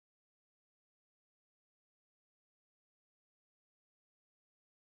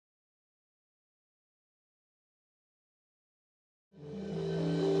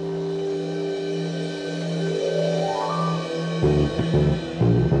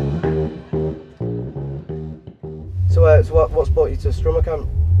So what's brought you to Strummercamp?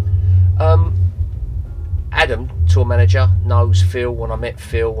 Adam, tour manager, knows Phil, and I met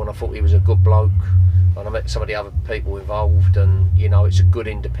Phil and I thought he was a good bloke, and I met some of the other people involved, and you know, it's a good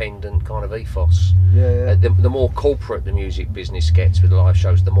independent kind of ethos. Yeah. The more corporate the music business gets with the live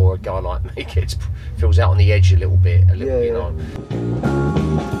shows, the more a guy like me feels out on the edge a little bit, you know.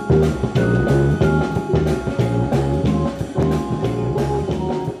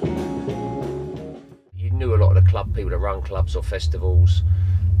 You knew a lot of the club people that run clubs or festivals.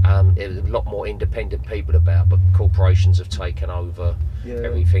 There was a lot more independent people about, but corporations have taken over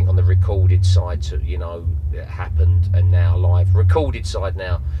everything on the recorded side. You know, it happened, and now live recorded side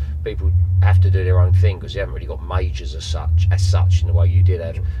now, people have to do their own thing because they haven't really got majors as such in the way you did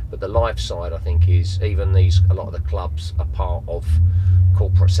have. But the live side, I think, is even a lot of the clubs are part of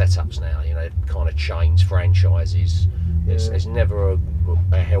corporate setups now. You know, kind of chains, franchises. It's never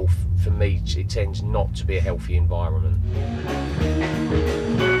a health, for me, it tends not to be a healthy environment.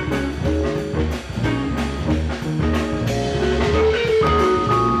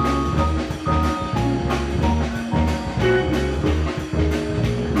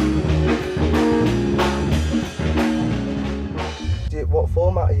 What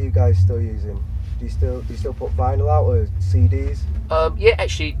format are you guys still using? Do you still put vinyl out or CDs? Yeah,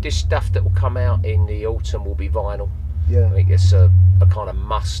 actually, this stuff that will come out in the autumn will be vinyl. Yeah. I think it's a kind of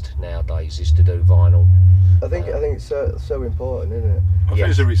must nowadays is to do vinyl. I think it's so important, isn't it? I think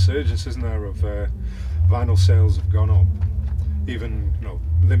there's a resurgence, isn't there, of vinyl sales have gone up. Even, you know,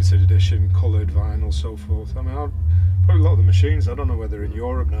 limited edition, coloured vinyl, so forth. I mean, probably a lot of the machines, I don't know whether in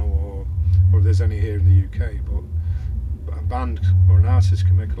Europe now or if there's any here in the UK, but a band or an artist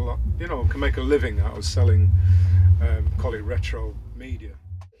can make can make a living out of selling, call it retro media.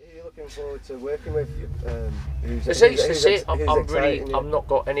 Are you looking forward to working with I'm not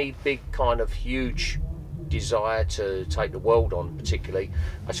got any big kind of huge desire to take the world on particularly.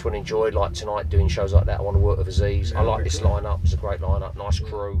 I just want to enjoy, like tonight, doing shows like that. I want to work with Aziz. I like this lineup. It's a great lineup, nice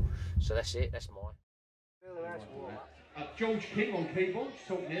crew. So that's it. That's mine. Really nice warm-up. George King on keyboards,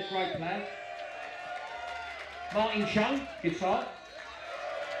 talking here, great player. Martin Chung, guitar.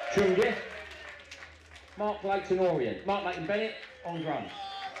 Chungi. Mark Layton Orient. Mark Layton Bennett on drums.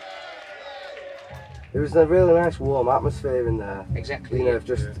 It was a really nice warm atmosphere in there. Exactly. You know,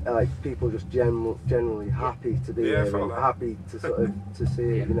 just like people just generally happy to be there and happy to sort of to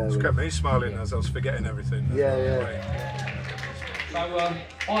see it. You know, It's kept me smiling as I was forgetting everything. So I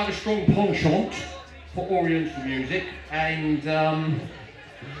have a strong penchant for Oriental music, and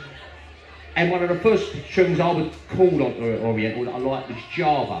one of the first tunes I would call on Oriental that I liked was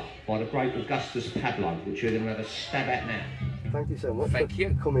Java by the great Augustus Pablo, which we're going to have a stab at now. Thank you so much for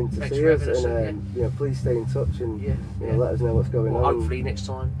coming to Thanks see us, and you know, please stay in touch and you know, let us know what's going on. Hopefully this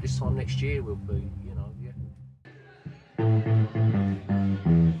time next year we'll be, you know,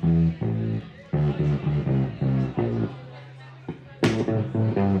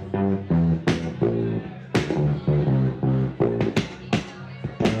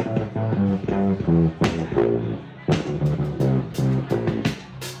 Yeah.